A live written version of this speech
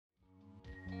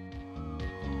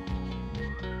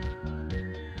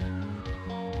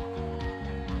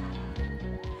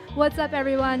What's up,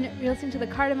 everyone? You're listening to the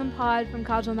Cardamom Pod from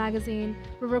Casual Magazine.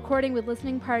 We're recording with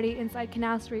Listening Party inside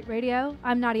Canal Street Radio.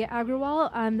 I'm Nadia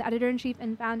Agrawal. I'm the editor-in-chief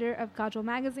and founder of Casual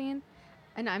Magazine.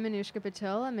 And I'm Anushka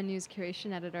Patil. I'm a news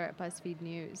curation editor at BuzzFeed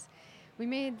News. We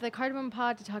made the Cardamom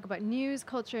Pod to talk about news,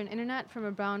 culture, and internet from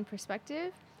a brown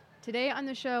perspective. Today on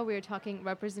the show, we are talking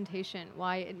representation,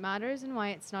 why it matters and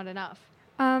why it's not enough.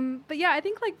 But yeah, I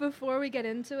think before we get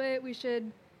into it, we should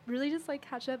really just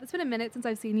catch up. It's been a minute since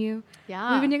I've seen you.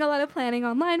 Yeah. We've been doing a lot of planning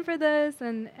online for this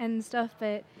and stuff,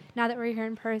 but now that we're here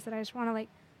in person, I just want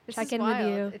to check in wild.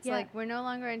 with you. It's like we're no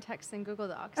longer in text and Google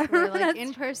Docs. We're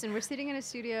in person. We're sitting in a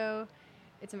studio.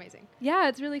 It's amazing. Yeah,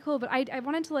 it's really cool. But I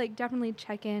wanted to definitely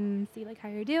check in and see how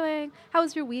you're doing. How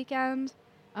was your weekend?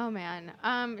 Oh man.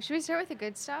 Should we start with the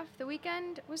good stuff? The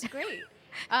weekend was great.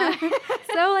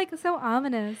 So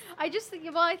ominous. I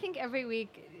think every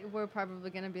week we're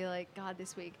probably going to be like, God,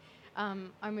 this week.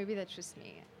 Or maybe that's just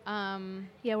me.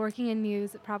 Yeah, working in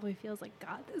news, it probably feels like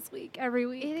God this week, every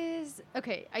week. It is.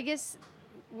 Okay, I guess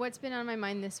what's been on my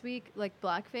mind this week,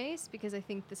 blackface, because I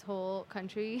think this whole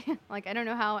country, I don't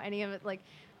know how any of it,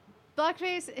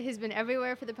 blackface has been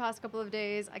everywhere for the past couple of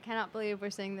days. I cannot believe we're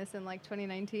saying this in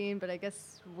 2019, but I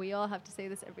guess we all have to say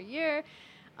this every year.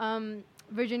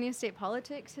 Virginia state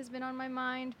politics has been on my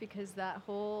mind because that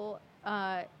whole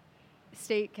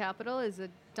state capital is a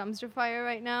dumpster fire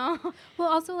right now.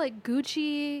 Well, also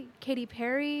Gucci, Katy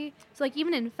Perry. So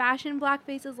even in fashion,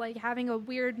 blackface is having a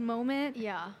weird moment.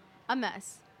 Yeah, a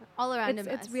mess. All around a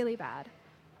mess. It's really bad.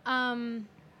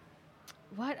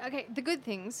 What? Okay, the good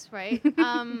things, right?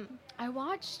 I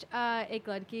watched Ek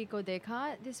Ladki Ko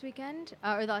Dekha this weekend,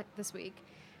 this week.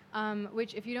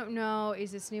 Which, if you don't know,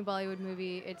 is this new Bollywood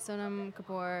movie. It's Sonam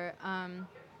Kapoor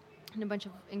and a bunch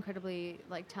of incredibly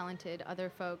talented other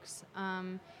folks,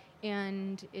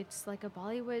 and it's a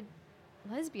Bollywood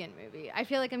lesbian movie. I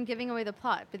feel like I'm giving away the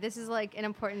plot, but this is an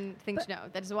important thing to know.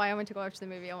 That is why I went to go watch the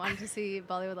movie. I wanted to see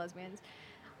Bollywood lesbians.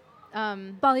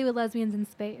 Bollywood lesbians in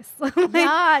space.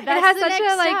 Yeah, it has such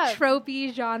a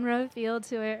tropey genre feel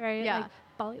to it, right? Yeah.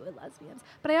 Bollywood lesbians.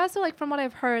 But I also from what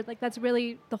I've heard, that's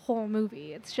really the whole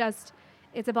movie. It's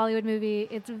a Bollywood movie.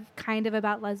 It's kind of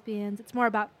about lesbians. It's more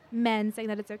about men saying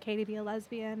that it's okay to be a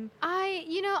lesbian.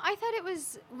 I thought it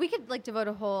was, we could devote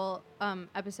a whole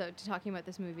episode to talking about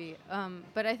this movie.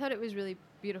 But I thought it was really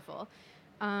beautiful.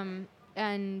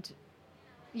 And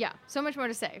yeah, so much more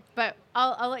to say, but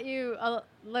I'll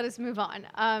let us move on.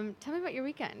 Tell me about your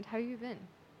weekend. How have you been?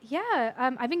 Yeah,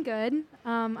 I've been good.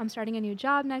 I'm starting a new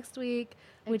job next week,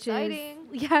 which exciting.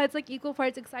 It's equal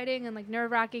parts exciting and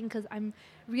nerve-wracking because I'm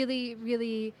really,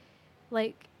 really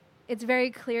it's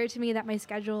very clear to me that my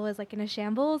schedule is in a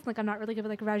shambles. I'm not really good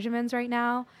with regimens right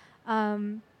now.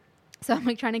 So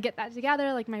I'm trying to get that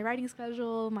together, my writing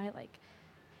schedule, my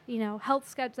health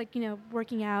schedule,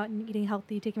 working out and eating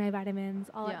healthy, taking my vitamins,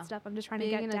 all that stuff. I'm just trying to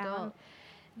get down. Adult.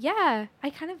 Yeah, I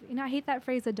kind of, I hate that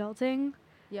phrase adulting.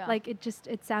 Yeah.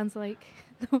 It sounds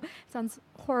sounds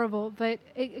horrible, but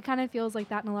it kind of feels like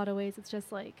that in a lot of ways. It's just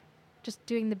just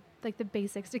doing the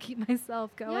basics to keep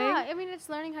myself going. Yeah, I mean, it's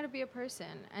learning how to be a person,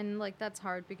 and that's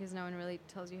hard because no one really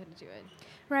tells you how to do it.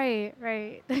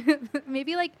 Right.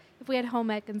 Maybe if we had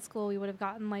home ec in school, we would have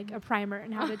gotten a primer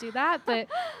on how to do that, but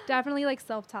definitely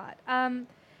self-taught.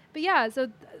 But yeah, so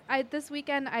this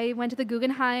weekend I went to the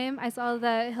Guggenheim. I saw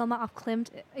the Hilma af Klint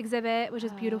exhibit, which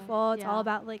is beautiful. It's all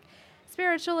about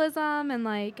spiritualism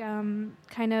and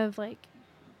kind of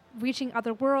reaching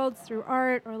other worlds through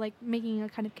art or making a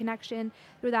kind of connection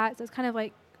through that. So it's kind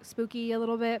of spooky a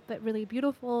little bit, but really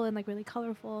beautiful and really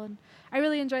colorful. And I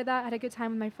really enjoyed that. I had a good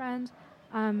time with my friend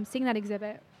seeing that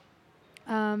exhibit.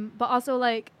 But also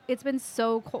it's been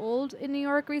so cold in New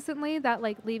York recently that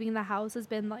leaving the house has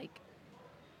been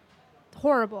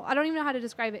horrible. I don't even know how to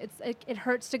describe it. It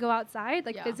hurts to go outside,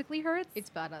 physically hurts. It's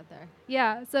bad out there.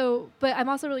 Yeah. So, but I'm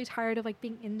also really tired of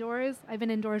being indoors. I've been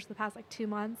indoors the past 2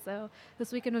 months. So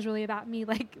this weekend was really about me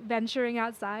venturing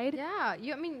outside. Yeah.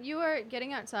 You are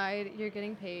getting outside, you're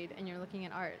getting paid, and you're looking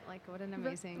at art. What an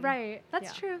amazing. Right.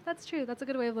 That's true. That's true. That's a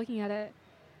good way of looking at it.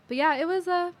 But yeah, it was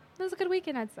a good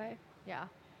weekend, I'd say. Yeah.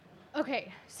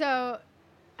 Okay. So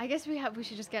I guess we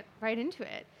should just get right into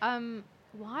it.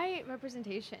 Why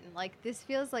representation? This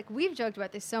feels we've joked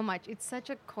about this so much. It's such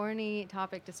a corny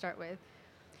topic to start with.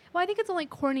 Well, I think it's only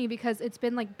corny because it's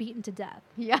been beaten to death.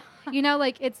 Yeah.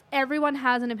 It's everyone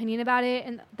has an opinion about it,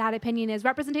 and that opinion is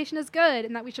representation is good,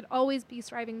 and that we should always be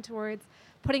striving towards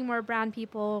putting more brown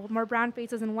people, more brown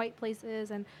faces in white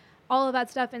places, and all of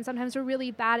that stuff. And sometimes we're really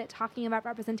bad at talking about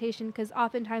representation because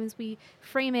oftentimes we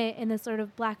frame it in this sort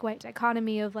of black-white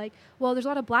dichotomy of like, well, there's a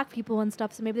lot of black people and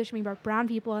stuff, so maybe there should be more brown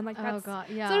people. And like, that's, God,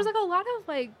 yeah. So there's like a lot of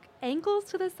like angles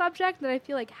to this subject that I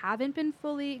feel like haven't been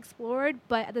fully explored,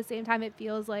 but at the same time, it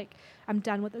feels like I'm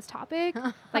done with this topic.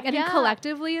 Like, I think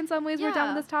collectively in some ways we're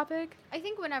done with this topic. I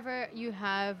think whenever you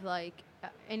have like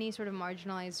any sort of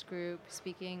marginalized group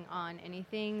speaking on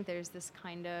anything, there's this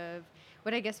kind of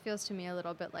what I guess feels to me a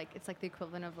little bit like it's like the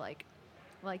equivalent of like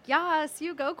yes,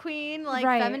 you go queen, like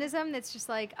feminism. That's just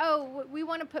like, oh, we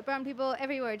want to put brown people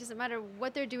everywhere. It doesn't matter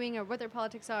what they're doing or what their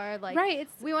politics are. Like,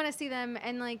 we want to see them.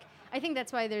 And like, I think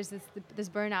that's why there's this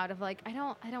burnout of like, I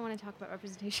don't want to talk about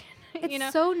representation. It's you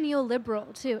know? so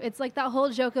neoliberal too. It's like that whole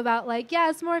joke about like,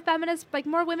 yes, more feminists, like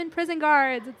more women prison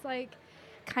guards. It's like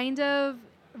kind of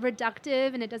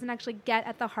reductive, and it doesn't actually get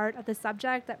at the heart of the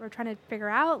subject that we're trying to figure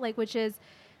out, like, which is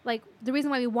like the reason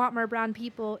why we want more brown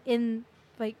people in,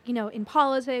 like, you know, in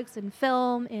politics, in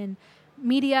film, in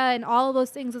media, and all of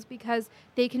those things is because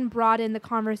they can broaden the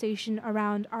conversation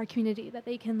around our community, that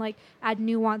they can like add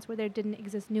nuance where there didn't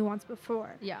exist nuance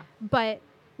before. Yeah. But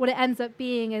what it ends up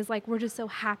being is like we're just so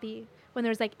happy when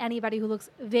there's like anybody who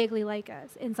looks vaguely like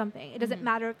us in something. It doesn't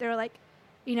matter if they're like,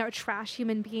 you know, a trash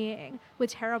human being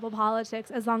with terrible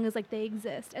politics, as long as like they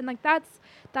exist. And like that's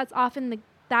often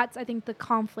that's I think the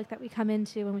conflict that we come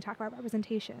into when we talk about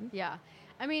representation. Yeah.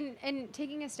 I mean, and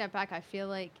taking a step back, I feel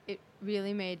like it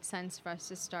really made sense for us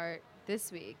to start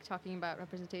this week talking about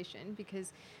representation,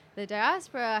 because the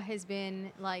diaspora has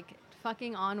been like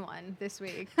fucking on one this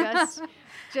week.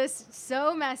 Just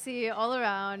so messy all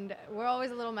around. We're always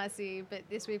a little messy, but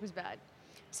this week was bad.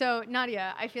 So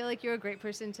Nadia, I feel like you're a great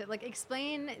person to like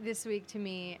explain this week to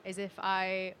me as if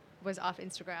I was off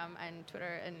Instagram and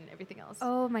Twitter and everything else.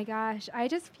 Oh my gosh. I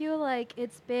just feel like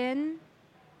it's been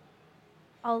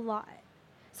a lot.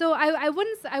 So I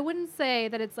wouldn't say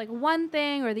that it's like one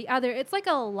thing or the other. It's like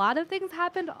a lot of things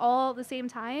happened all at the same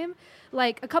time.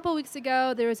 Like a couple weeks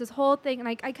ago, there was this whole thing, and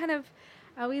I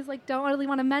always like don't really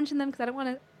want to mention them because I don't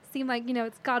want to seem like, you know,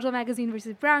 it's Godwell Magazine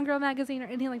versus Brown Girl Magazine or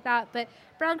anything like that. But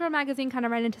Brown Girl Magazine kind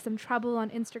of ran into some trouble on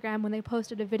Instagram when they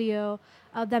posted a video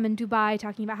of them in Dubai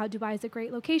talking about how Dubai is a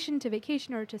great location to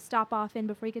vacation or to stop off in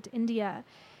before you get to India.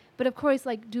 But of course,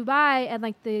 like Dubai and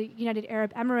like the United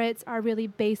Arab Emirates are really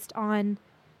based on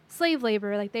slave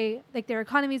labor. Like their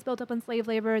economy is built up on slave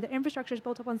labor. The infrastructure is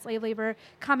built up on slave labor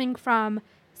coming from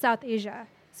South Asia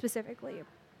specifically,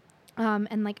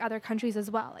 and like other countries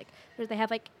as well. Like they have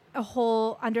like a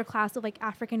whole underclass of like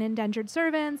African indentured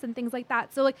servants and things like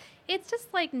that. So like it's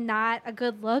just like not a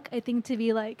good look, I think, to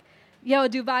be like, yo,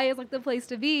 Dubai is like the place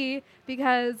to be,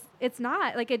 because it's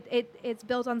not. Like it's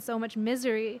built on so much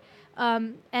misery.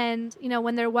 And, you know,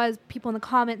 when there was people in the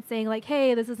comments saying like,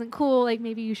 hey, this isn't cool, like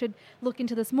maybe you should look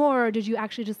into this more, or did you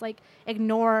actually just like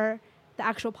ignore the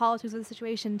actual politics of the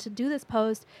situation to do this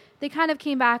post, they kind of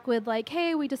came back with like,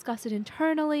 hey, we discussed it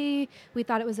internally, we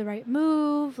thought it was the right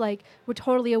move, like we're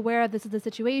totally aware this is the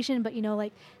situation, but, you know,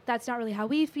 like that's not really how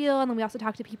we feel. And then we also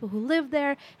talked to people who live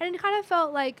there, and it kind of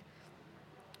felt like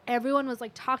everyone was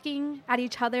like talking at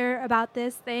each other about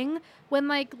this thing, when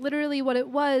like literally what it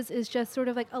was is just sort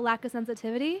of like a lack of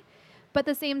sensitivity. But at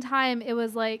the same time, it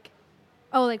was like,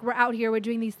 oh, like we're out here, we're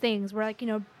doing these things, we're like, you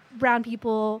know, brown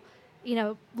people, you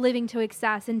know, living to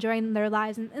excess, enjoying their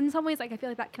lives. And in some ways, like I feel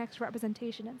like that connects to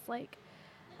representation. It's like,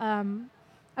 I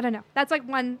don't know. That's like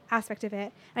one aspect of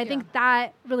it. And I think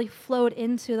that really flowed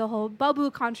into the whole Babu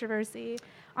controversy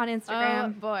on Instagram.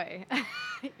 Oh boy.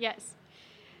 Yes.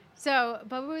 So,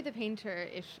 Babu the painter,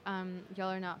 if y'all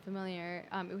are not familiar,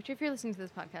 which if you're listening to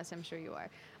this podcast, I'm sure you are,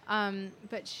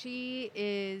 but she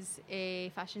is a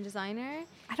fashion designer.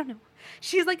 I don't know.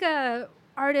 She's like a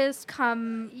artist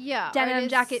come denim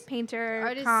jacket painter,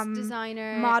 artist, come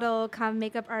designer, model, come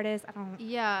makeup artist. I don't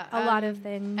know. A lot of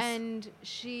things. And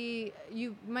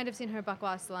you might have seen her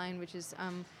Bakwas line, which is,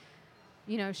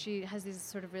 you know, she has these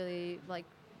sort of really like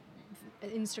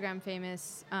Instagram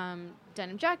famous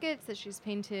denim jackets that she's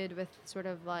painted with sort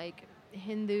of like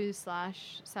Hindu /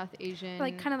 South Asian,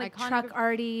 like kind of like truck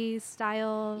arty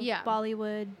style,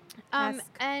 Bollywood.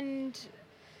 And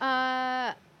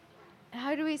how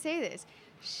do we say this?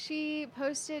 She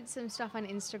posted some stuff on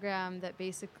Instagram that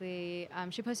basically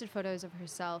she posted photos of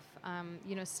herself,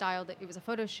 you know, styled. It was a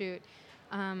photo shoot.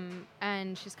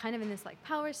 And she's kind of in this like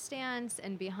power stance,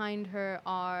 and behind her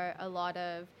are a lot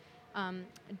of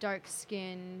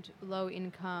dark-skinned,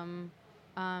 low-income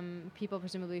people,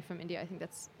 presumably from India. I think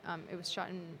that's it was shot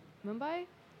in Mumbai.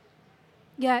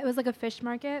 Yeah, it was like a fish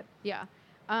market. Yeah,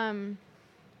 and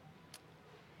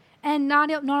not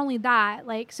only that,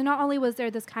 like, so not only was there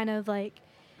this kind of like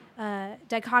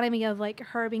dichotomy of like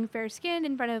her being fair skinned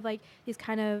in front of like these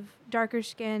kind of darker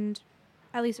skinned,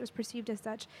 at least it was perceived as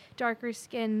such, darker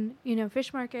skinned,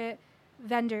 fish market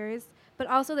vendors, but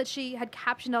also that she had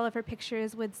captioned all of her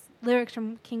pictures with lyrics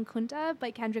from King Kunta by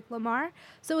Kendrick Lamar.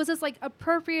 So it was this like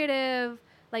appropriative,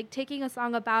 like taking a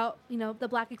song about, the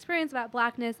Black experience, about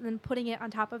Blackness, and then putting it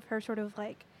on top of her sort of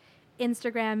like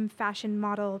Instagram fashion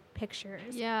model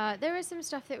pictures. Yeah, there was some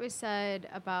stuff that was said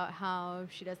about how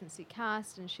she doesn't see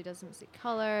caste and she doesn't see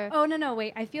color. Oh, no,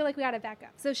 wait. I feel like we got to back up.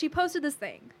 So she posted this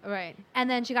thing. Right. And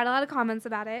then she got a lot of comments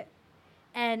about it.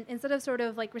 And instead of sort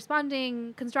of like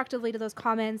responding constructively to those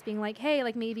comments, being like, hey,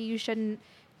 like maybe you shouldn't,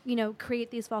 create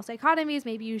these false dichotomies.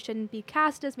 Maybe you shouldn't be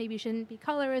casteist. Maybe you shouldn't be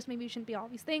colorist. Maybe you shouldn't be all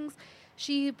these things.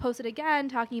 She posted again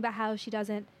talking about how she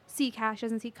doesn't see caste, she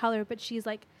doesn't see color, but she's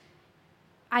like,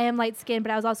 I am light skinned,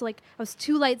 but I was also like, I was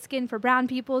too light skinned for brown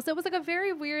people. So it was like a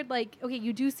very weird, like, okay,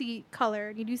 you do see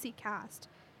color, you do see caste,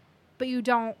 but you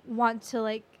don't want to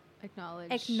like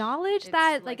acknowledge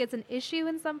that like it's an issue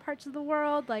in some parts of the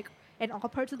world, like in all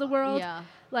parts of the world. Yeah.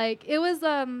 Like it was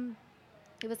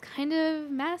kind of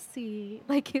messy.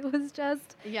 Like it was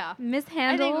just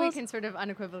mishandled. I think we can sort of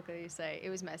unequivocally say it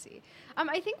was messy.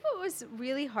 I think what was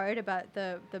really hard about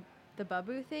the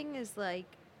Babu thing is like,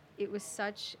 it was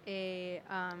such a,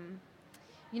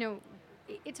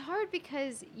 it's hard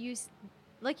because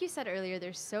like you said earlier,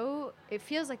 it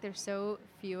feels like there's so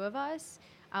few of us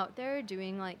out there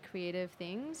doing like creative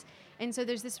things. And so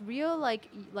there's this real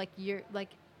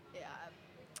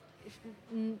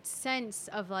sense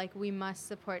of like, we must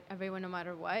support everyone no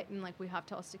matter what. And like, we have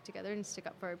to all stick together and stick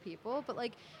up for our people. But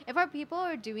like, if our people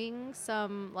are doing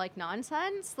some like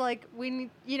nonsense, like we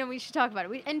should talk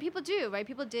about it. And people do, right?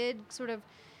 People did sort of,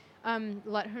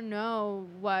 let her know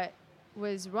what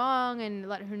was wrong and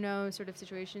let her know sort of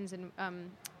situations and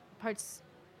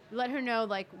let her know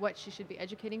like what she should be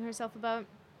educating herself about.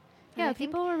 Yeah,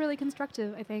 people were really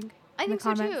constructive, I think. I think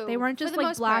so too. They weren't just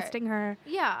like blasting her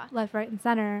left, right, and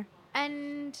center.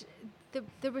 And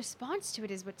the response to it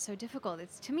is what's so difficult.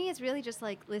 To me, it's really just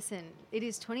like, listen, it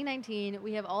is 2019.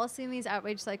 We have all seen these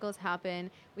outrage cycles happen.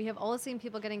 We have all seen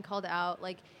people getting called out.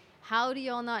 Like, how do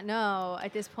y'all not know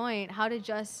at this point how to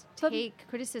just take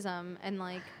criticism and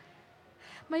like...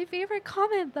 My favorite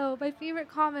comment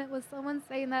was someone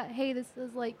saying that, hey, this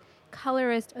is like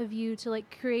colorist of you to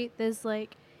like create this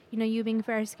like, you being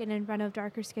fair skinned in front of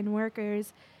darker skinned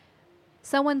workers.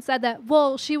 Someone said that,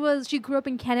 well, she grew up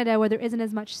in Canada where there isn't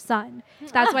as much sun.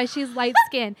 That's why she's light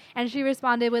skinned. And she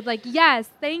responded with like, yes,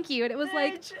 thank you. And it was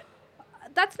like,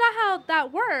 that's not how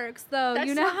that works, though.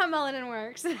 That's not how melanin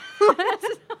works.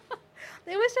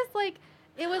 It was just like,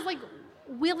 it was like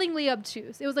willingly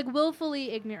obtuse. It was like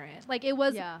willfully ignorant. Like it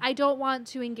was, I don't want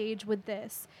to engage with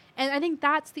this. And I think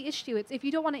that's the issue. It's if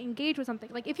you don't want to engage with something,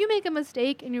 like if you make a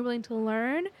mistake and you're willing to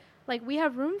learn, like we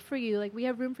have room for you. Like we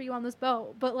have room for you on this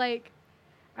boat. But like,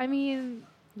 I mean,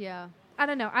 I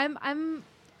don't know. I'm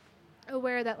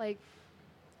aware that like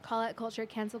call out culture,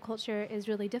 cancel culture is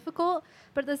really difficult,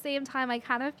 but at the same time, I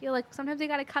kind of feel like sometimes you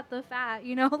got to cut the fat,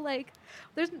 like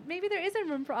there isn't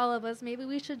room for all of us. Maybe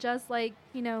we should just like,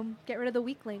 get rid of the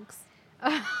weak links.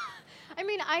 I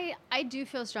mean, I do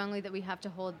feel strongly that we have to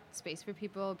hold space for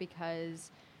people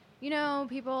because,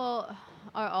 people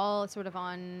are all sort of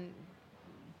on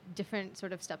different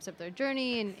sort of steps of their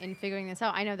journey and figuring this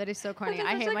out. I know that is so corny.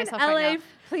 I hate like myself LA right now.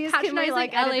 Please can we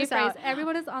like edit LA this phrase. out?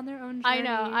 Everyone is on their own journey. I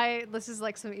know. This is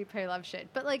like some Eat, Pray, Love shit.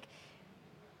 But like,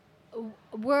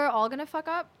 we're all gonna fuck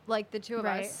up. Like the two of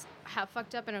us have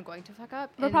fucked up and are going to fuck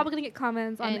up. We're probably gonna get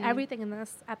comments on everything in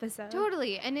this episode.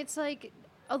 Totally. And it's like,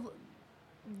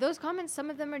 those comments, some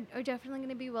of them are definitely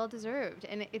gonna be well deserved.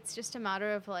 And it's just a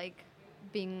matter of like,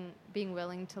 being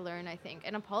willing to learn, I think,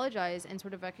 and apologize and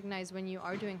sort of recognize when you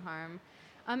are doing harm.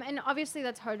 And obviously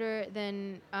that's harder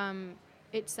than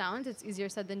it sounds. It's easier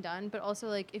said than done. But also,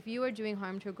 like, if you are doing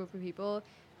harm to a group of people,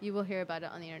 you will hear about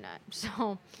it on the internet.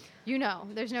 So,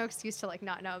 there's no excuse to like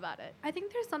not know about it. I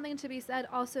think there's something to be said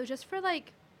also just for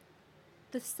like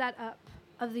the setup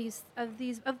of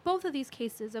both of these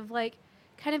cases of like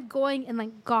kind of going and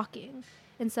like gawking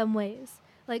in some ways.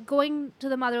 Like going to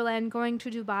the motherland, going to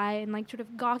Dubai, and like sort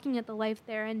of gawking at the life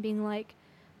there and being like,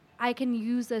 I can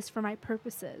use this for my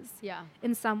purposes. Yeah.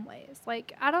 In some ways,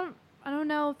 like I don't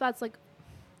know if that's like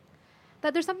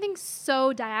that. There's something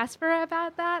so diaspora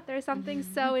about that. There's something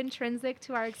so intrinsic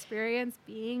to our experience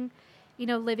being,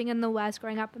 living in the West,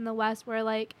 growing up in the West, where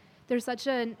like there's such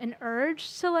an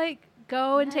urge to like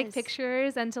go and take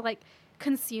pictures and to like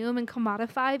consume and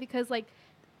commodify because like.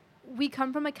 We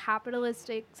come from a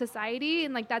capitalistic society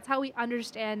and like that's how we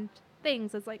understand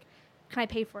things. It's like, can I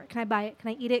pay for it? Can I buy it? Can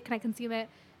I eat it? Can I consume it?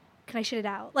 can I shit it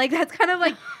out? Like, that's kind of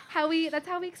like that's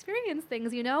how we experience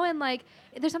things, you know? And like,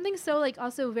 there's something so like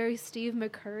also very Steve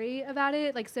McCurry about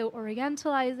it, like so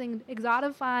orientalizing,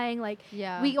 exotifying, like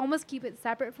we almost keep it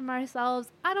separate from ourselves.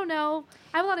 I don't know.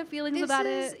 I have a lot of feelings about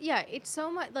it. Yeah, it's so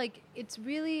much like, it's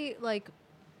really like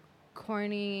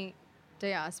corny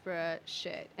diaspora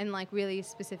shit, and like really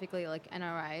specifically like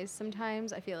NRIs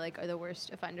sometimes I feel like are the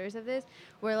worst offenders of this,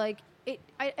 where like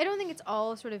I don't think it's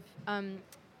all sort of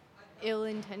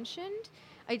ill-intentioned.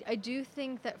 I do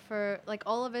think that for like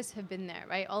all of us have been there,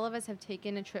 right? All of us have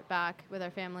taken a trip back with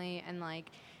our family and like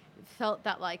felt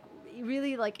that like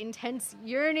really like intense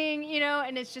yearning, you know,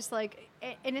 and it's just like,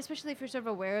 and especially if you're sort of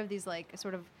aware of these like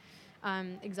sort of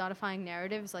exotifying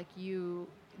narratives, like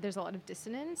there's a lot of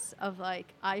dissonance of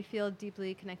like, I feel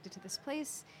deeply connected to this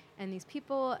place and these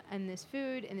people and this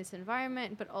food and this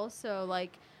environment, but also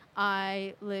like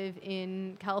I live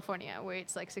in California where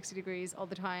it's like 60 degrees all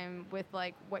the time with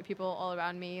like white people all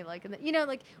around me, like, and you know,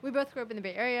 like we both grew up in the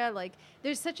Bay Area. Like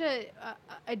there's such a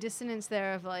dissonance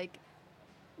there of like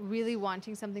really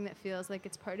wanting something that feels like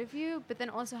it's part of you, but then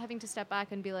also having to step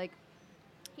back and be like,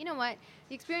 you know what,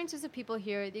 the experiences of people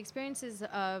here, the experiences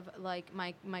of like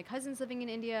my cousins living in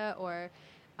India or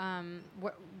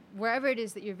wherever it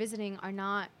is that you're visiting are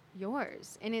not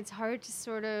yours, and it's hard to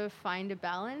sort of find a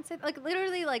balance. Like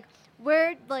literally, like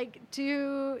we're like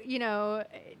two, you know,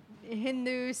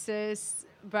 Hindu cis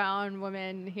brown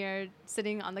women here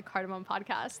sitting on the Cardamom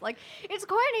podcast. Like it's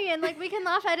corny and like we can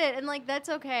laugh at it and like that's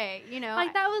okay, you know.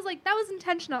 Like that was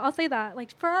intentional. I'll say that.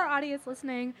 Like for our audience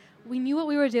listening, we knew what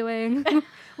we were doing.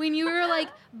 We knew we were like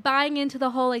buying into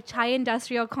the whole like chai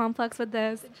industrial complex with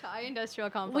this. The chai industrial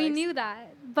complex. We knew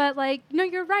that. But like, no,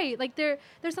 you're right. Like there's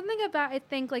something about, I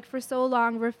think, like for so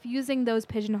long refusing those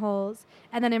pigeonholes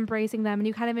and then embracing them, and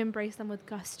you kind of embrace them with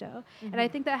gusto. Mm-hmm. And I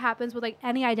think that happens with like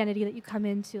any identity that you come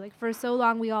into. Like for so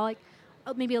long we all like,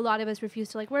 maybe a lot of us refuse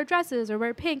to like wear dresses or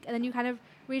wear pink, and then you kind of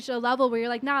reach a level where you're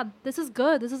like, nah, this is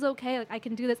good, this is okay, like I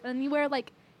can do this, and then you wear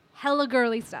like hella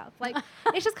girly stuff. Like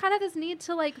it's just kind of this need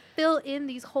to like fill in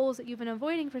these holes that you've been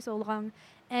avoiding for so long.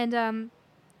 And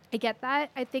I get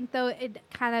that. I think though it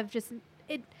kind of just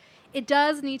it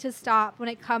does need to stop when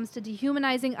it comes to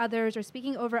dehumanizing others or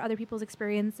speaking over other people's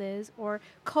experiences or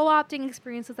co-opting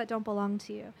experiences that don't belong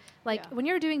to you. Like when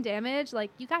you're doing damage,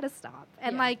 like you got to stop,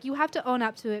 and like you have to own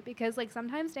up to it, because like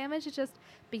sometimes damage is just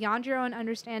beyond your own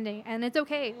understanding, and it's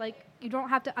okay. Like you don't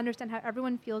have to understand how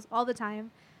everyone feels all the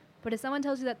time. But if someone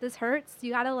tells you that this hurts,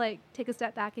 you got to like take a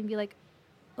step back and be like,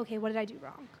 okay, what did I do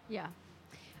wrong? Yeah.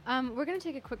 We're going to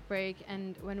take a quick break,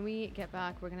 and when we get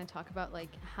back, we're going to talk about like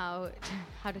how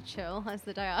to chill as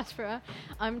the diaspora,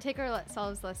 take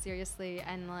ourselves less seriously,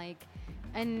 and like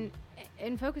and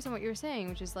focus on what you were saying,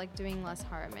 which is like doing less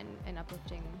harm and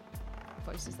uplifting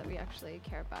voices that we actually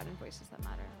care about and voices that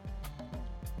matter.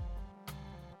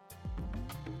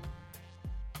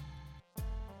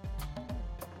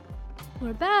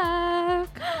 We're back.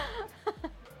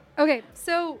 Okay,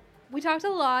 so we talked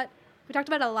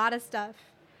about a lot of stuff.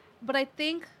 But I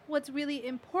think what's really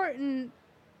important,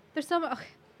 there's so many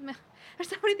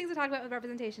things to talk about with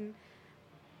representation.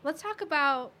 Let's talk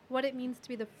about what it means to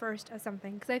be the first of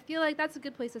something, because I feel like that's a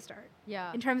good place to start.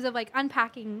 Yeah. In terms of like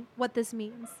unpacking what this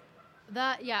means.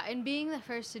 And being the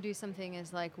first to do something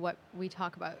is like what we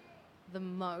talk about the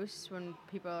most when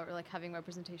people are like having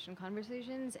representation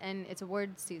conversations, and it's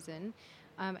award season,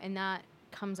 and that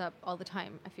comes up all the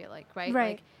time, I feel like, right?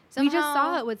 Right. Like, we just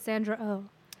saw it with Sandra Oh.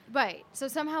 Right. So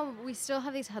somehow we still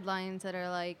have these headlines that are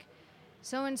like,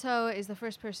 so-and-so is the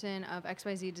first person of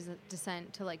XYZ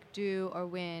descent to like do or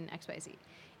win XYZ.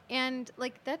 And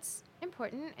like, that's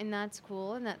important and that's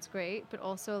cool and that's great. But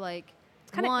also like,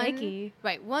 it's kind of icky.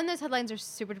 Right. One, those headlines are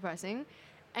super depressing.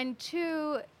 And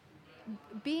two,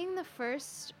 being the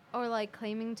first or like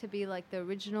claiming to be like the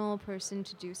original person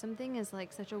to do something is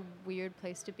like such a weird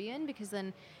place to be in, because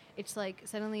then it's like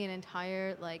suddenly an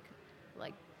entire like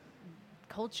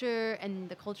culture, and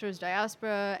the culture is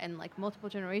diaspora and like multiple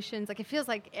generations. Like it feels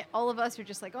like all of us are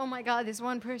just like, oh my god, this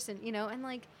one person, you know. And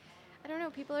like, I don't know,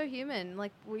 people are human,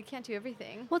 like we can't do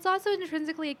everything. Well, it's also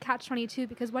intrinsically a catch-22,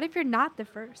 because what if you're not the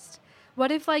first?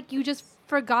 What if like you just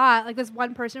forgot like this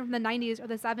one person from the 90s or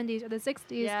the 70s or the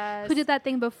 60s who did that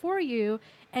thing before you,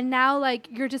 and now like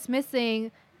you're just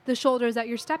missing the shoulders that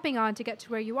you're stepping on to get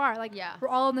to where you are. Like we're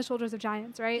all on the shoulders of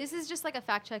giants, right? This is just like a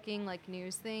fact-checking like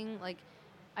news thing. Like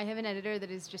I have an editor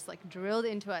that is just like drilled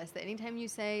into us that anytime you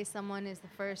say someone is the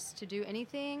first to do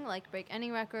anything, like break any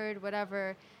record,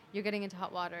 whatever, you're getting into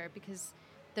hot water, because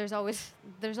there's always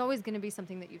going to be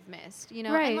something that you've missed, you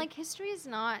know? Right. And like history is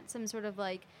not some sort of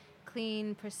like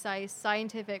clean, precise,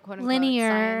 scientific, quote unquote,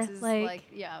 linear, science is like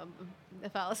a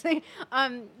fallacy.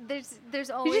 There's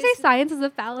always. Did you say science is a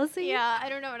fallacy? Yeah, I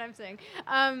don't know what I'm saying.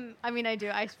 I mean, I do.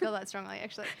 I feel that strongly,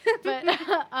 actually. But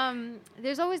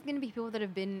there's always going to be people that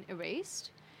have been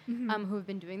erased, who have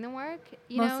been doing the work.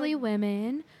 Mostly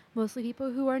women, mostly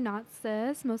people who are not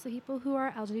cis, mostly people who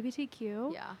are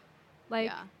LGBTQ. Yeah. Like,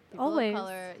 yeah. People always. of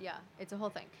color. Yeah, it's a whole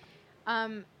thing.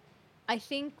 I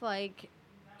think, like,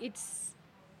 it's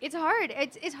hard.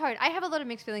 It's hard. I have a lot of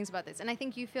mixed feelings about this, and I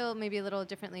think you feel maybe a little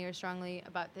differently or strongly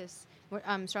about this,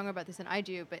 stronger about this than I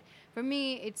do. But for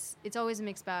me, it's always a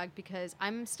mixed bag because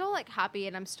I'm still like happy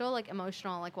and I'm still like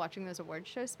emotional, like watching those award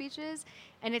show speeches.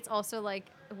 And it's also like,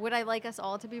 would I like us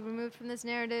all to be removed from this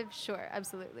narrative? Sure,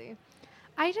 absolutely.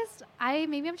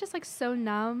 Maybe I'm just like so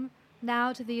numb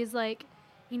now to these like,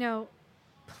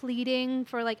 pleading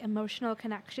for like emotional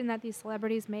connection that these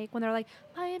celebrities make when they're like,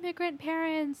 my immigrant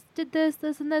parents did this,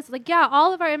 this, and this. Like, yeah,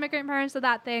 all of our immigrant parents did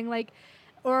that thing. Like,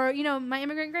 or, my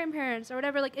immigrant grandparents or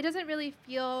whatever. Like, it doesn't really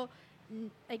feel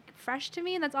like fresh to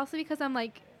me. And that's also because I'm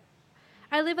like,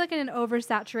 I live like in an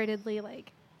oversaturatedly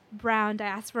like brown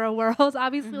diaspora world,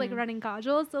 obviously like running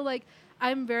Kajal. So like,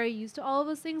 I'm very used to all of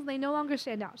those things. They no longer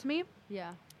stand out to me.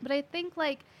 Yeah. But I think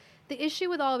like the issue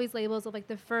with all of these labels of like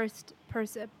the first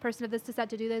person of this to set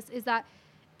to do this is that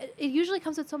it usually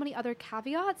comes with so many other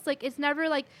caveats. Like it's never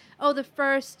like, oh, the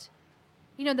first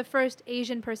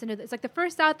Asian person to do this, like the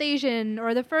first South Asian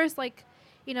or the first like,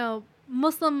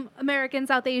 Muslim American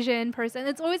South Asian person.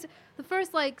 It's always the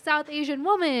first like South Asian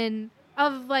woman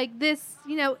of like this,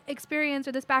 experience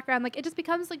or this background. Like it just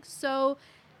becomes like so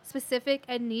specific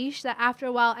and niche that after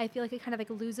a while I feel like it kind of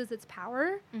like loses its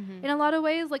power in a lot of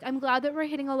ways. Like I'm glad that we're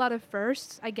hitting a lot of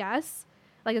firsts, I guess.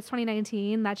 Like it's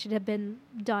 2019, that should have been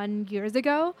done years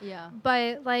ago. Yeah.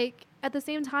 But like at the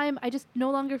same time, I just no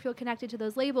longer feel connected to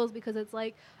those labels because it's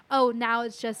like, oh, now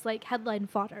it's just like headline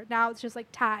fodder. Now it's just like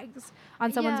tags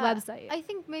on someone's website. I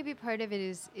think maybe part of it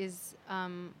is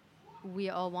we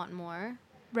all want more.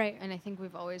 Right. And I think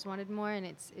we've always wanted more, and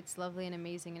it's lovely and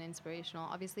amazing and inspirational.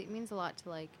 Obviously, it means a lot to,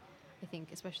 like, I think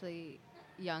especially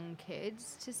young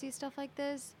kids to see stuff like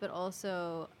this, but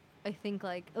also I think,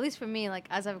 like, at least for me, like,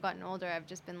 as I've gotten older, I've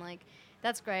just been like,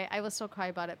 that's great. I will still cry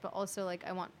about it, but also, like,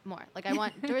 I want more. Like, I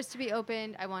want doors to be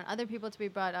opened. I want other people to be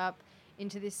brought up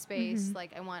into this space.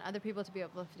 Like, I want other people to be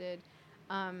uplifted.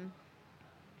 And,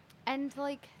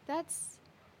 like, that's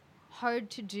hard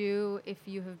to do if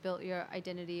you have built your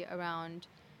identity around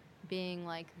being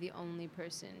like the only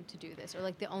person to do this or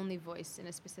like the only voice in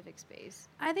a specific space.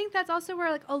 I think that's also where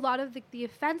like a lot of the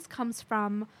offense comes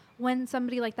from when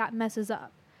somebody like that messes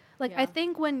up. Like I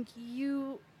think when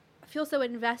you feel so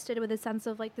invested with a sense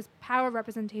of like this power of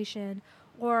representation,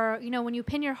 or when you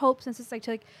pin your hopes and it's like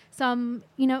to like some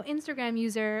Instagram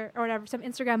user or whatever, some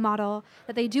Instagram model,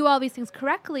 that they do all these things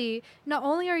correctly, not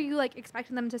only are you like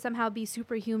expecting them to somehow be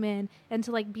superhuman and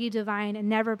to like be divine and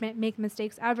never make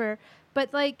mistakes ever,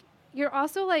 but like you're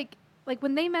also like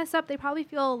when they mess up, they probably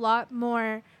feel a lot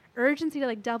more urgency to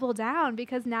like double down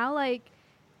because now like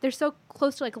they're so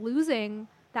close to like losing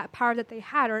that power that they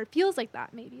had, or it feels like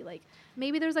that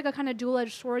maybe there's like a kind of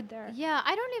dual-edged sword there. Yeah,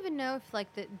 I don't even know if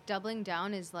like the doubling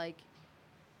down is like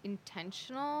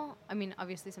intentional. I mean,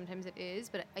 obviously sometimes it is,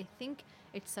 but I think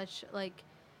it's such like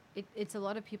it's a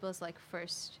lot of people's like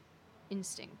first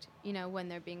instinct, when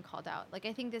they're being called out. Like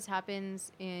I think this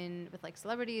happens with like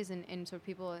celebrities and sort of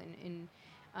people in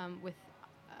with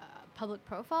public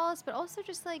profiles, but also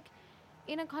just like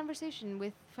in a conversation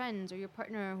with friends or your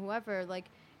partner or whoever. Like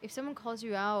if someone calls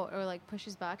you out or like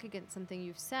pushes back against something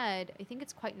you've said, I think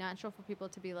it's quite natural for people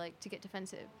to be like to get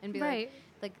defensive and be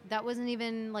like that wasn't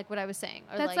even like what I was saying.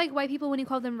 Or that's like white people when you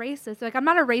call them racist. They're like, I'm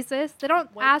not a racist. They don't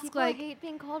ask people like hate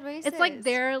being called racist. It's like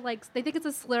they're like they think it's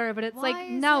a slur, but it's Why like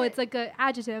is no, it? it's like a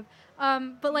adjective.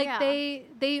 But like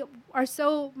they are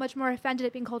so much more offended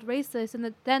at being called racist,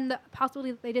 and then the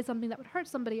possibility that they did something that would hurt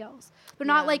somebody else. They're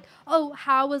not like, oh,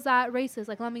 how was that racist?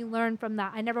 Like, let me learn from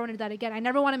that. I never want to do that again. I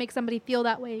never want to make somebody feel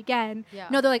that way again. Yeah.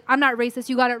 No, they're like, I'm not racist.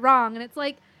 You got it wrong. And it's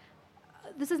like,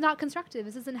 this is not constructive.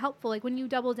 This isn't helpful. Like when you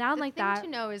double down like that. The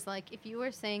thing to know is like if you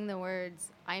were saying the words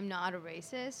 "I'm not a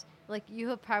racist," like you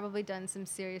have probably done some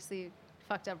seriously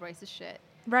fucked up racist shit.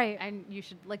 Right. And you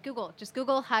should like Google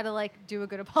how to like do a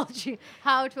good apology,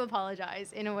 how to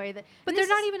apologize in a way that. But they're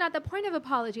not even at the point of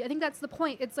apology. I think that's the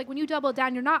point. It's like when you double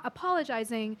down, you're not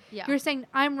apologizing. Yeah. You're saying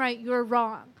I'm right, you're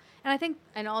wrong. And I think.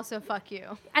 And also fuck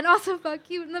you. And also fuck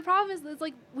you. And the problem is, it's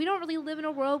like we don't really live in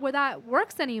a world where that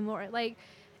works anymore. Like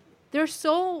there's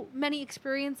so many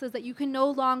experiences that you can no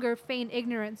longer feign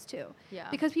ignorance to. Yeah.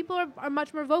 Because people are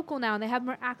much more vocal now, and they have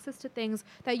more access to things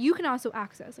that you can also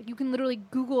access. Like, you can literally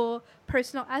Google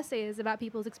personal essays about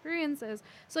people's experiences.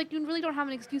 So, like, you really don't have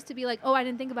an excuse to be like, oh, I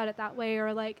didn't think about it that way,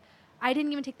 or like, I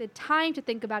didn't even take the time to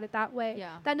think about it that way.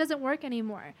 Yeah. That doesn't work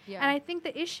anymore. Yeah. And I think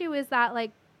the issue is that,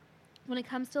 like, when it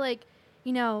comes to, like,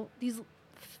 you know, these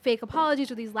fake apologies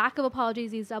or these lack of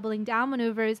apologies, these doubling down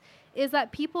maneuvers, is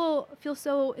that people feel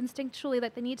so instinctually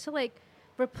that they need to, like,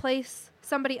 replace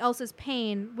somebody else's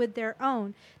pain with their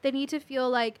own. They need to feel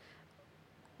like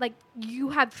you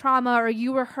have trauma or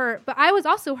you were hurt, but I was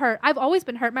also hurt. I've always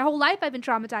been hurt. My whole life I've been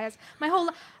traumatized. My whole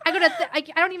I go to I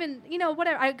don't even, you know,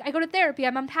 whatever. I go to therapy.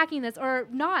 I'm unpacking this or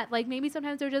not. Like, maybe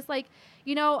sometimes they're just like,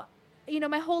 you know,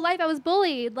 my whole life I was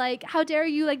bullied. Like, how dare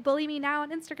you, like, bully me now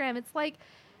on Instagram? It's like,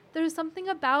 there's something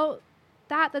about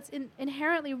that's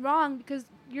inherently wrong, because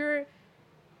you're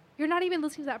not even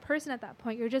listening to that person at that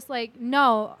point. You're just like,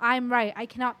 no, I'm right. I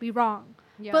cannot be wrong.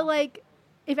 Yeah. But, like,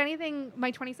 if anything,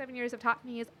 my 27 years have taught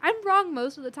me is I'm wrong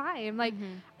most of the time. Like,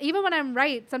 even when I'm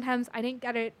right, sometimes I didn't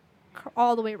get it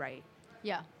all the way right.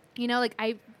 Yeah. You know, like,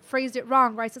 I phrased it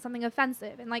wrong, or I said something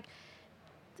offensive. And, like,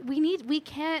 we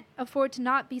can't afford to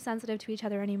not be sensitive to each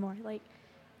other anymore. Like,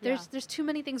 there's too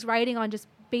many things riding on just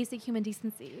basic human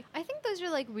decency. I think those are,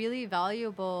 like, really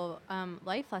valuable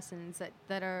life lessons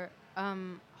that are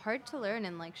hard to learn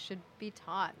and, like, should be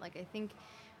taught. Like, I think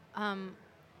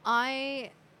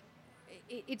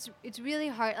it's really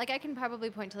hard. Like, I can probably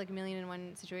point to, like,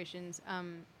 1,000,001 situations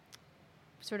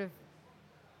sort of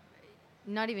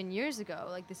not even years ago.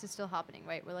 Like, this is still happening,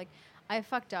 right? Where, like, I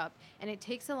fucked up, and it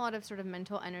takes a lot of sort of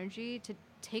mental energy to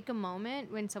take a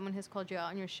moment when someone has called you out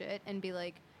on your shit and be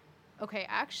like, okay,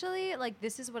 actually, like,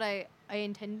 this is what I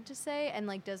intended to say, and,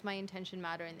 like, does my intention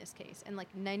matter in this case? And, like,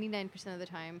 99% of the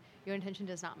time, your intention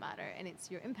does not matter, and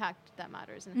it's your impact that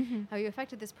matters, and how you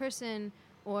affected this person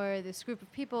or this group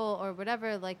of people or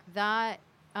whatever, like, that,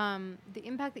 the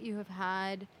impact that you have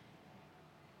had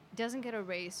doesn't get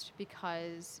erased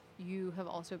because you have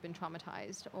also been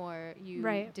traumatized, or you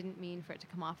didn't mean for it to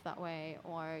come off that way,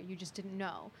 or you just didn't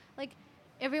know. Like,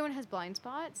 everyone has blind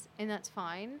spots, and that's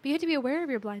fine. But you have to be aware of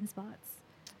your blind spots.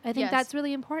 I think that's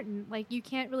really important. Like, you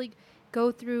can't really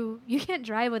you can't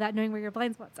drive without knowing where your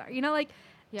blind spots are. You know, like,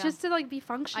 just to, like, be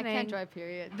functioning. I can't drive,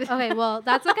 period. Okay, well,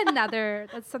 that's, like,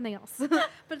 that's something else.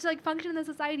 But to, like, function in the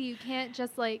society, you can't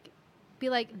just, like, be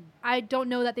like, I don't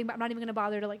know that thing, but I'm not even going to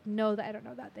bother to, like, know that I don't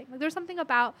know that thing. Like, there's something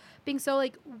about being so,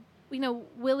 like, you know,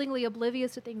 willingly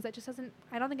oblivious to things that just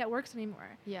I don't think it works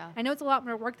anymore. Yeah. I know it's a lot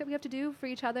more work that we have to do for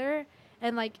each other,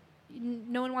 and, like,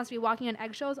 no one wants to be walking on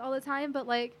eggshells all the time, but,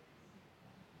 like,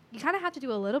 you kind of have to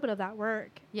do a little bit of that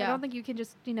work. Yeah. I don't think you can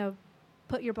just, you know,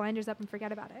 put your blinders up and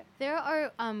forget about it. There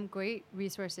are great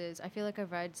resources. I feel like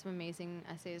I've read some amazing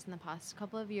essays in the past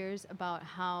couple of years about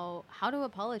how to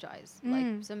apologize,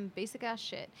 like some basic ass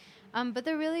shit. But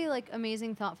they're really, like,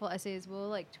 amazing, thoughtful essays. We'll,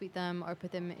 like, tweet them or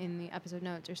put them in the episode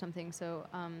notes or something, so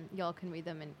y'all can read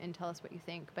them and tell us what you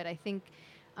think. But I think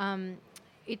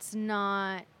it's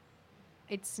not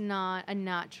a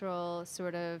natural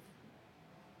sort of.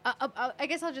 I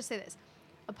guess I'll just say this: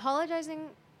 apologizing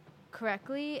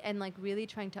correctly and, like, really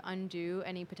trying to undo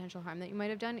any potential harm that you might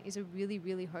have done is a really,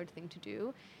 really hard thing to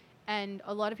do. And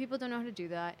a lot of people don't know how to do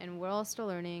that, and we're all still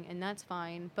learning, and that's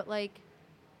fine. But, like,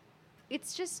 it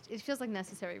feels like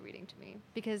necessary reading to me,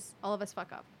 because all of us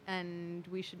fuck up, and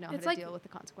we should know how to deal with the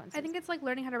consequences. I think it's like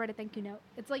learning how to write a thank you note.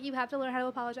 It's like you have to learn how to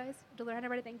apologize, to learn how to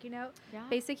write a thank you note. Yeah.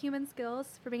 Basic human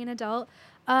skills for being an adult.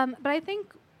 But I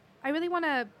think I really want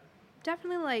to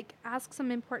definitely, like, ask some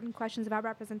important questions about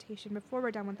representation before we're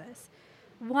done with this.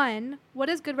 One, what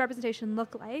does good representation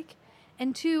look like?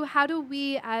 And two, how do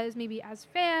we, as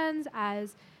fans,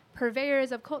 as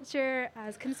purveyors of culture,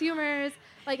 as consumers,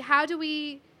 like, how do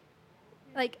we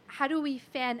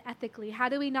fan ethically? How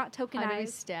do we not tokenize? How do we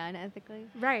stan ethically?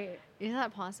 Right. Is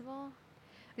that possible?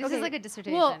 This is like a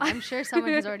dissertation. Well, I'm sure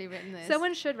someone has already written this.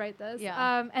 Someone should write this.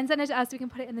 Yeah. And send it to us so we can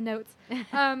put it in the notes.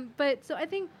 But so I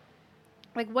think,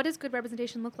 like, what does good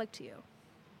representation look like to you?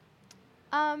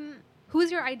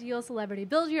 Who's your ideal celebrity?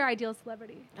 Build your ideal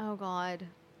celebrity. Oh, God.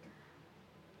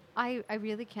 I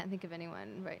really can't think of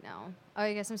anyone right now. Oh,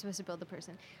 I guess I'm supposed to build the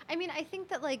person. I mean, I think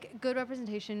that, like, good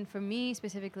representation for me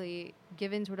specifically,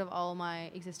 given sort of all my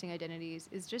existing identities,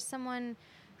 is just someone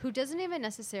who doesn't even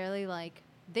necessarily, like,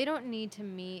 they don't need to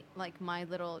meet, like, my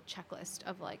little checklist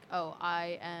of, like, oh,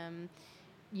 I am,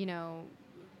 you know,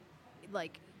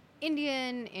 like,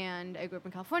 Indian, and I grew up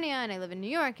in California, and I live in New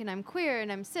York, and I'm queer,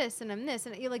 and I'm cis, and I'm this,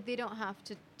 and, like, they don't have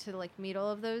to like, meet all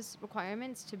of those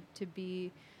requirements to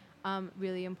be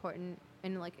really important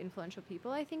and like influential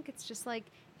people. I think it's just like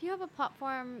if you have a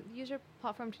platform, use your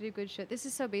platform to do good shit. This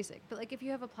is so basic, but like if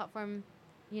you have a platform,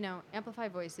 you know, amplify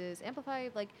voices, amplify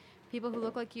like people who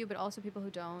look like you, but also people who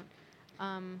don't.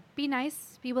 Be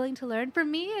nice, be willing to learn. For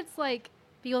me, it's like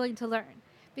be willing to learn.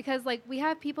 Because like we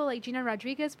have people like Gina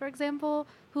Rodriguez, for example,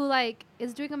 who like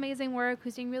is doing amazing work,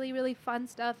 who's doing really, really fun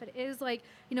stuff. It is like,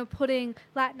 you know, putting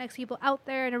Latinx people out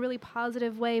there in a really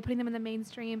positive way, putting them in the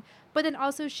mainstream. But then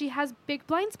also she has big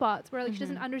blind spots where like she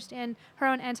doesn't understand her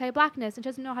own anti-blackness and she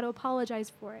doesn't know how to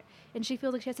apologize for it. And she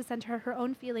feels like she has to center her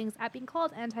own feelings at being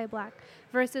called anti-black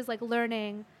versus like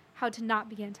learning how to not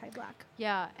be anti-black.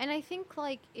 Yeah, and I think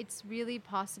like it's really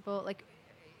possible, like,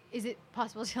 is it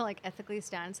possible to like ethically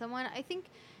stand someone? I think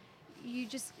you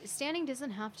just standing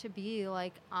doesn't have to be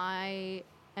like I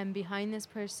am behind this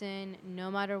person no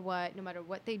matter what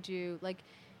they do. Like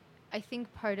I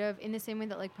think part of, in the same way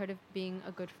that like part of being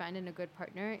a good friend and a good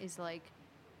partner is like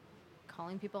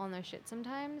calling people on their shit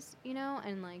sometimes, you know,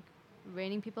 and like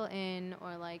reining people in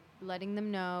or like letting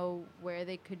them know where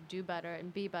they could do better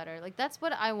and be better. Like that's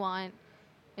what I want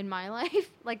in my life.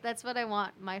 Like that's what I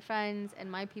want my friends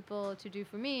and my people to do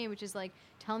for me, which is like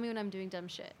tell me when I'm doing dumb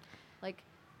shit. Like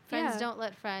friends don't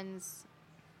let friends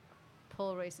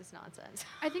pull racist nonsense.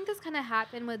 I think this kind of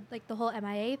happened with like the whole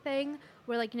MIA thing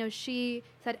where like, you know, she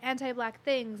said anti-black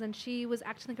things and she was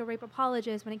acting like a rape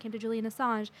apologist when it came to Julian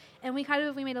Assange, and we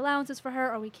made allowances for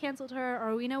her or we canceled her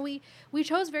or, you know, we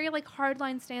chose very like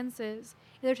hardline stances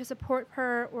either to support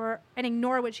her or and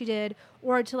ignore what she did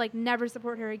or to like never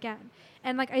support her again.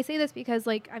 And like I say this because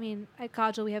like, I mean, at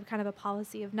Kajal we have kind of a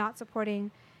policy of not supporting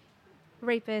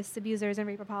rapists, abusers, and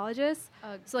rape apologists.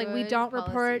 So like we don't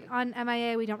report on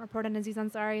MIA, we don't report on Aziz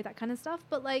Ansari, that kind of stuff.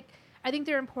 But like I think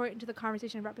they're important to the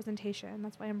conversation of representation.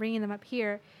 That's why I'm bringing them up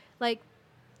here. Like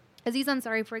Aziz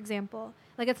Ansari, for example,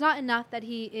 like it's not enough that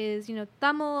he is, you know,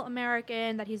 Tamil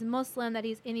American, that he's Muslim, that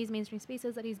he's in these mainstream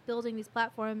spaces, that he's building these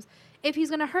platforms. If he's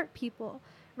gonna hurt people,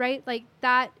 right? Like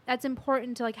that's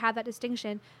important to like have that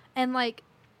distinction. And like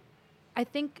I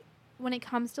think when it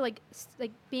comes to like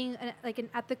being an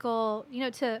ethical, you know,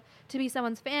 to be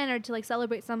someone's fan or to like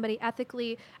celebrate somebody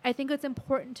ethically, I think it's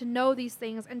important to know these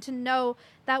things and to know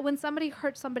that when somebody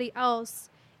hurts somebody else,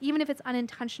 even if it's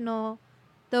unintentional,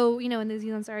 though, you know, in the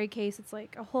Aziz Ansari case, it's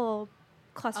like a whole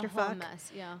clusterfuck. A whole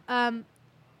mess, yeah.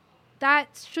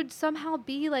 That should somehow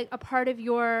be like a part of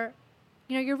your,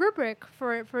 you know, your rubric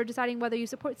for deciding whether you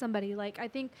support somebody. Like, I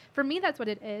think for me, that's what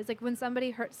it is. Like when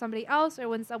somebody hurts somebody else or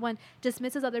when someone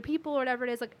dismisses other people or whatever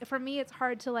it is, like for me, it's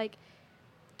hard to like,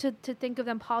 to think of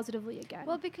them positively again.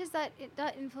 Well, because that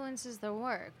influences their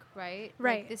work, right?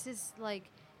 Right. Like, this is like,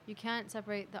 you can't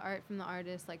separate the art from the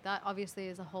artist. Like that obviously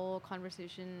is a whole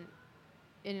conversation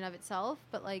in and of itself.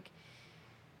 But like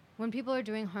when people are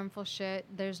doing harmful shit,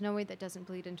 there's no way that doesn't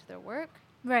bleed into their work.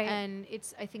 Right. And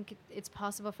I think it's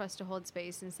possible for us to hold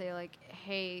space and say like,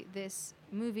 hey, this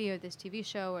movie or this TV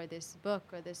show or this book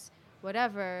or this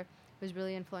whatever was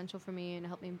really influential for me and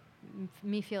helped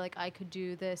me feel like I could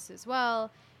do this as well.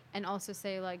 And also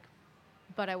say like,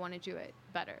 but I want to do it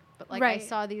better. But like I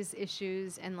saw these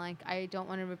issues and like I don't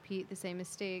want to repeat the same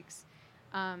mistakes.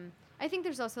 I think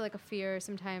there's also like a fear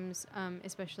sometimes,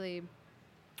 especially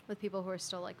with people who are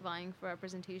still like vying for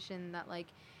representation, that like,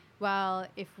 well,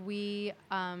 if we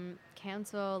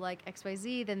cancel like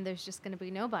XYZ, then there's just going to be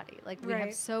nobody. Like we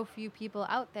have so few people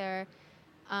out there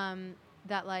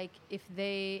that like if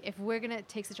we're going to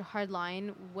take such a hard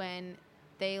line when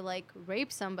they like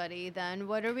rape somebody, then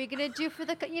what are we going to do for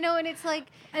the, you know, and it's like,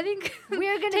 I think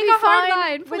we're going to be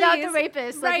fine without the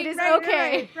rapist. Like it is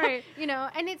okay. Right. You know,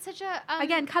 and it's such a,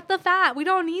 again, cut the fat. We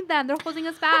don't need them. They're holding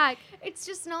us back. It's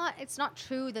just not, it's not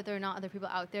true that there are not other people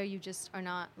out there. You just are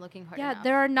not looking hard enough. Yeah,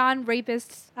 there are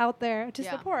non-rapists out there to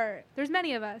support. There's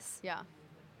many of us. Yeah.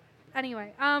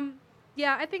 Anyway,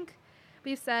 yeah, I think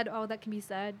we've said all that can be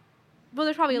said. Well,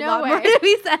 there's probably a No lot way. more to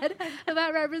be said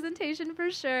about representation for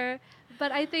sure.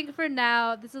 But I think for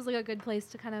now, this is like a good place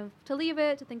to kind of to leave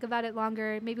it, to think about it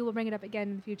longer. Maybe we'll bring it up again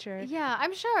in the future. Yeah,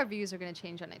 I'm sure our views are going to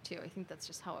change on it too. I think that's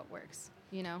just how it works,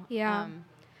 you know? Yeah.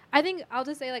 I think I'll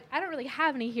just say, like, I don't really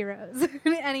have any heroes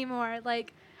anymore.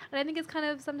 Like, and I think it's kind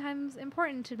of sometimes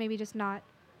important to maybe just not,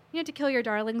 you know, to kill your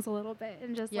darlings a little bit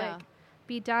and just like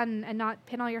be done and not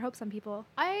pin all your hopes on people.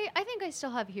 I think I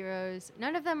still have heroes.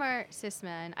 None of them are cis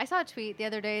men. I saw a tweet the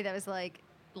other day that was like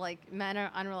men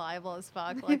are unreliable as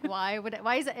fuck. Like why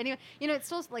is it anyone, you know, it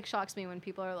still like shocks me when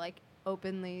people are like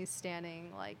openly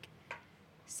standing like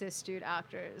cis dude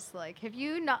actors. Like have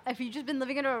you just been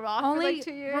living under a rock for like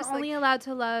 2 years? We're only allowed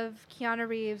to love Keanu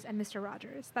Reeves and Mr.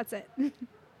 Rogers. That's it.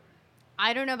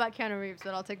 I don't know about Keanu Reeves,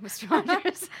 but I'll take Mr.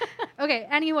 Rogers. Okay,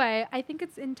 anyway, I think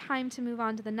it's in time to move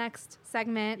on to the next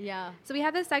segment. Yeah. So we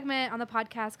have this segment on the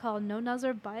podcast called No Nuzz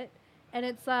or Butt. And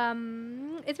it's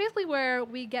basically where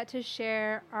we get to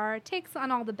share our takes on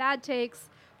all the bad takes,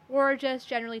 or just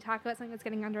generally talk about something that's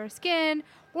getting under our skin,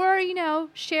 or, you know,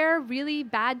 share really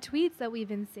bad tweets that we've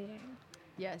been seeing.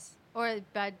 Yes. Or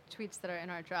bad tweets that are in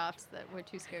our drafts that we're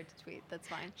too scared to tweet. That's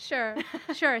fine. Sure.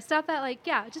 Sure. Stuff that, like,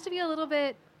 yeah, just to be a little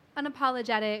bit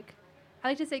unapologetic. I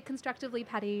like to say constructively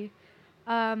petty.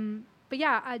 But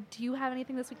yeah, do you have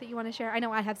anything this week that you want to share? I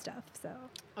know I have stuff, so.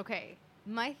 Okay.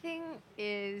 My thing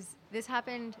is, this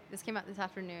came out this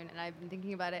afternoon, and I've been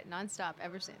thinking about it nonstop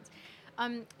ever since.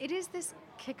 It is this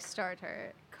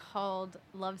Kickstarter called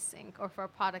Love Sync, or for a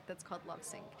product that's called Love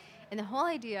Sync. And the whole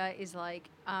idea is like,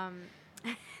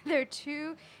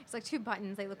 it's like two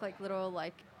buttons. They look like little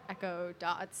like echo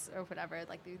dots or whatever,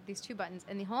 like these two buttons.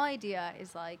 And the whole idea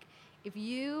is like, if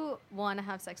you want to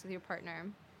have sex with your partner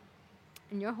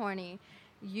and you're horny,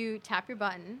 you tap your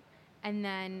button, and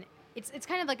then it's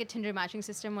kind of like a Tinder matching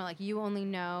system where like you only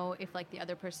know if like the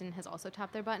other person has also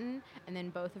tapped their button, and then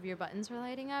both of your buttons are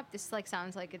lighting up. This like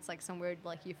sounds like it's like some weird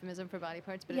like euphemism for body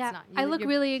parts, but yeah, it's not. I look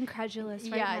really incredulous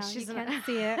right now. She's you can't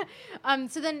see it.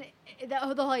 So then the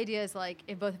whole idea is like,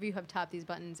 if both of you have tapped these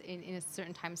buttons in a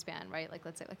certain time span, right? Like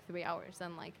let's say like 3 hours,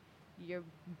 then like you're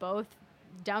both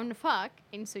down to fuck,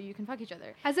 and so you can fuck each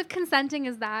other. As if consenting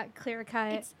is that clear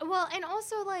cut. Well, and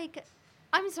also like,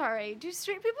 I'm sorry, do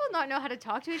straight people not know how to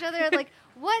talk to each other? Like,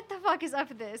 what the fuck is up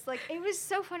with this? Like, it was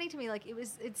so funny to me. Like,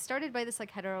 it started by this like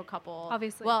hetero couple.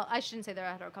 Obviously. Well, I shouldn't say they're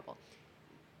a hetero couple.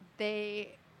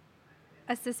 A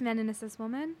cis man and a cis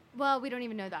woman? Well, we don't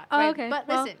even know that. Oh, right? okay. But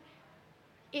well,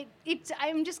 listen,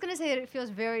 I'm just gonna say that it feels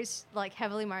very like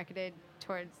heavily marketed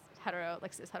towards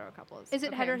cis hetero couples. Is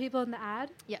it hetero people in the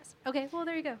ad? Yes. Okay, well,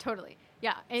 there you go. Totally.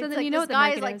 Yeah. And so it's then like you know this what the guy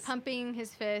market is like is. pumping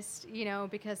his fist, you know,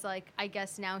 because like I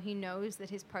guess now he knows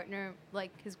that his partner, like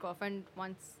his girlfriend,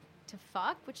 wants to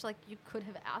fuck, which like you could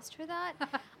have asked her that.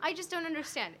 I just don't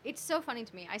understand. It's so funny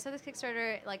to me. I saw this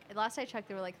Kickstarter, like last I checked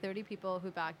there were like 30 people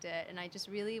who backed it, and I just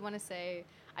really want to say,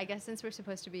 I guess since we're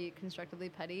supposed to be constructively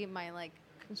petty, my like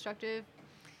constructive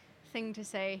thing to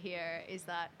say here is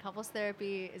that couples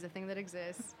therapy is a thing that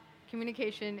exists.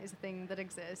 Communication is a thing that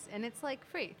exists, and it's like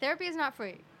free. Therapy is not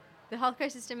free. The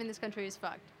healthcare system in this country is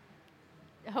fucked.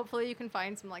 Hopefully you can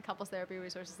find some like couples therapy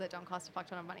resources that don't cost a fuck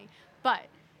ton of money. But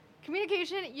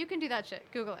communication, you can do that shit.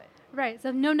 Google it. Right.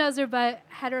 So no nuzzer, but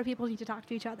hetero people need to talk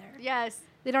to each other. Yes.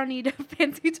 They don't need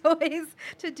fancy toys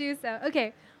to do so.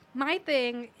 Okay. My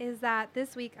thing is that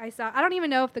this week I don't even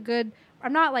know if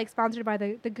I'm not like sponsored by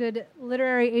the good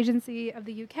literary agency of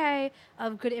the UK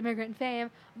of Good Immigrant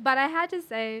Fame, but I had to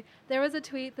say there was a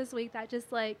tweet this week that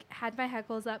just like had my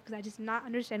heckles up because I just did not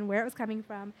understand where it was coming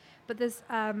from. But this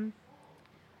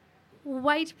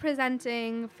white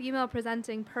presenting, female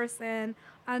presenting person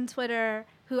on Twitter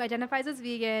who identifies as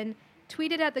vegan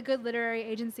tweeted at the Good Literary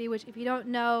Agency, which if you don't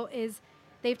know is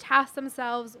they've tasked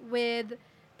themselves with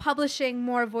publishing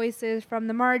more voices from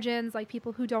the margins, like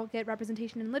people who don't get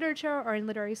representation in literature or in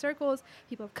literary circles,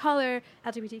 people of color,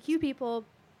 LGBTQ people.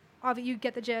 You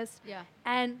get the gist. Yeah.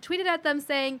 And tweeted at them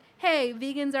saying, hey,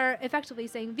 vegans are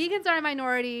a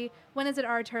minority. When is it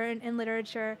our turn in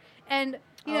literature? And,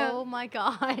 you know. Oh, my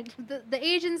God. The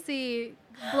agency,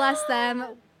 bless them,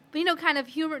 kind of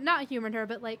not humored her,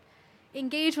 but, like,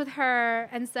 engaged with her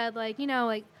and said, like,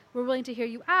 like, we're willing to hear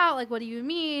you out. Like, what do you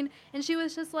mean? And she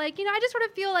was just like, I just sort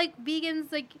of feel like vegans,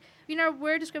 like,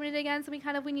 we're discriminated against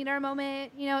and we need our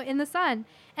moment, in the sun.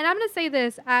 And I'm going to say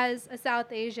this as a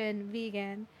South Asian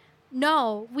vegan.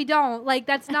 No, we don't. Like,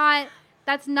 that's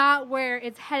not where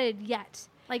it's headed yet.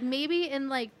 Like, maybe in,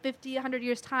 like, 50, 100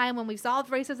 years' time when we've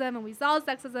solved racism and we've solved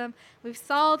sexism, we've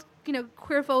solved,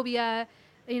 queer phobia,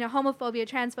 homophobia,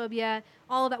 transphobia,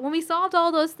 all of that. When we solved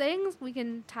all those things, we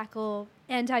can tackle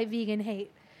anti-vegan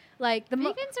hate. Like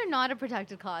vegans are not a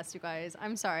protected class, you guys.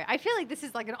 I'm sorry. I feel like this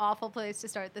is like an awful place to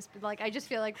start this, but like I just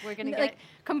feel like we're gonna get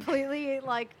completely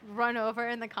like run over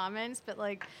in the comments. But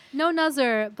like, no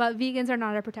nuzzer, but vegans are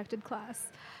not a protected class.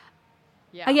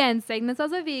 Yeah. Again, saying this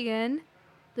as a vegan,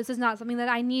 this is not something that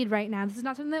I need right now. This is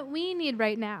not something that we need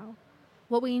right now.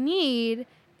 What we need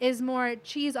is more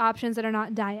cheese options that are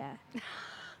not diet.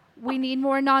 We need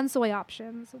more non-soy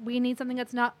options. We need something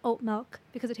that's not oat milk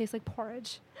because it tastes like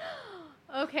porridge.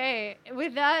 Okay,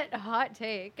 with that hot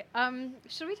take,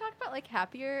 should we talk about like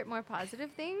happier, more positive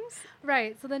things?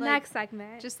 Right. So the Like, next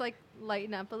segment. Just like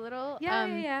lighten up a little. Yeah.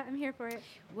 I'm here for it.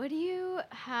 What do you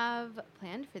have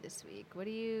planned for this week? What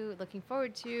are you looking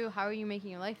forward to? How are you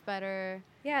making your life better?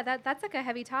 Yeah, that's like a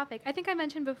heavy topic. I think I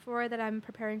mentioned before that I'm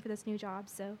preparing for this new job.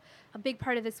 So a big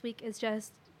part of this week is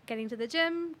just getting to the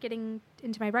gym, getting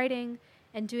into my writing,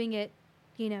 and doing it,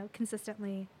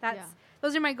 consistently.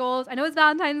 Those are my goals. I know it's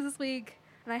Valentine's this week,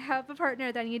 and I have a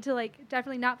partner that I need to like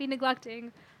definitely not be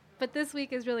neglecting. But this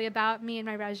week is really about me and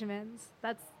my regimens.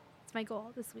 That's my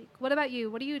goal this week. What about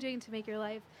you? What are you doing to make your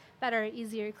life better,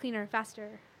 easier, cleaner,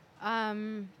 faster?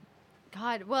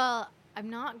 God, well, I'm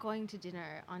not going to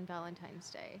dinner on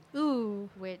Valentine's Day. Ooh.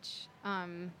 Which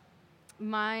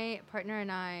my partner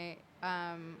and I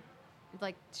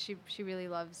like she really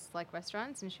loves like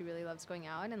restaurants, and she really loves going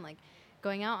out, and like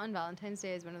going out on Valentine's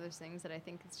Day is one of those things that I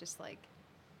think is just like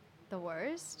the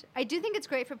worst. I do think it's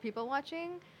great for people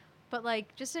watching, but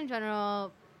like just in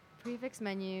general, prefix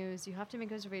menus, you have to make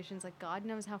reservations like God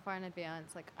knows how far in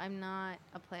advance. Like I'm not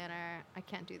a planner. I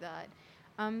can't do that.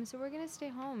 So we're going to stay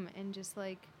home and just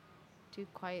like do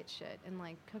quiet shit and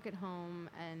like cook at home,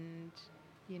 and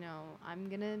I'm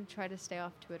going to try to stay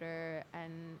off Twitter,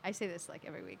 and I say this like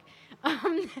every week.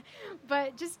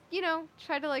 But just,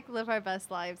 try to like live our best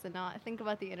lives and not think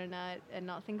about the internet and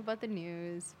not think about the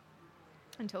news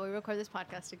until we record this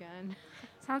podcast again.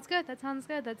 Sounds good. That sounds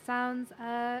good. That sounds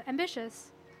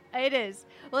ambitious. It is.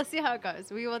 We'll see how it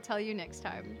goes. We will tell you next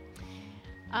time.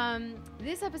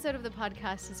 This episode of the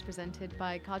podcast is presented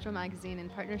by Kajal Magazine in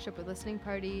partnership with Listening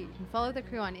Party. You can follow the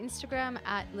crew on Instagram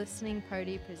at Listening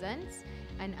Party Presents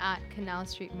and at Canal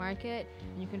Street Market.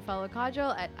 And you can follow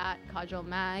Kajal at Kajal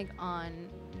Mag on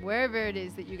wherever it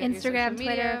is that you get Instagram, your social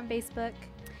media. Twitter,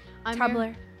 Facebook,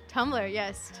 Tumblr. Tumblr,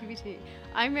 yes, TBT.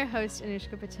 I'm your host,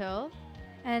 Anushka Patil.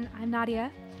 And I'm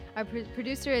Nadia. Our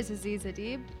producer is Aziz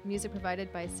Adib. Music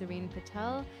provided by Serene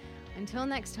Patel. Until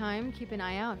next time, keep an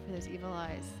eye out for those evil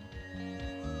eyes.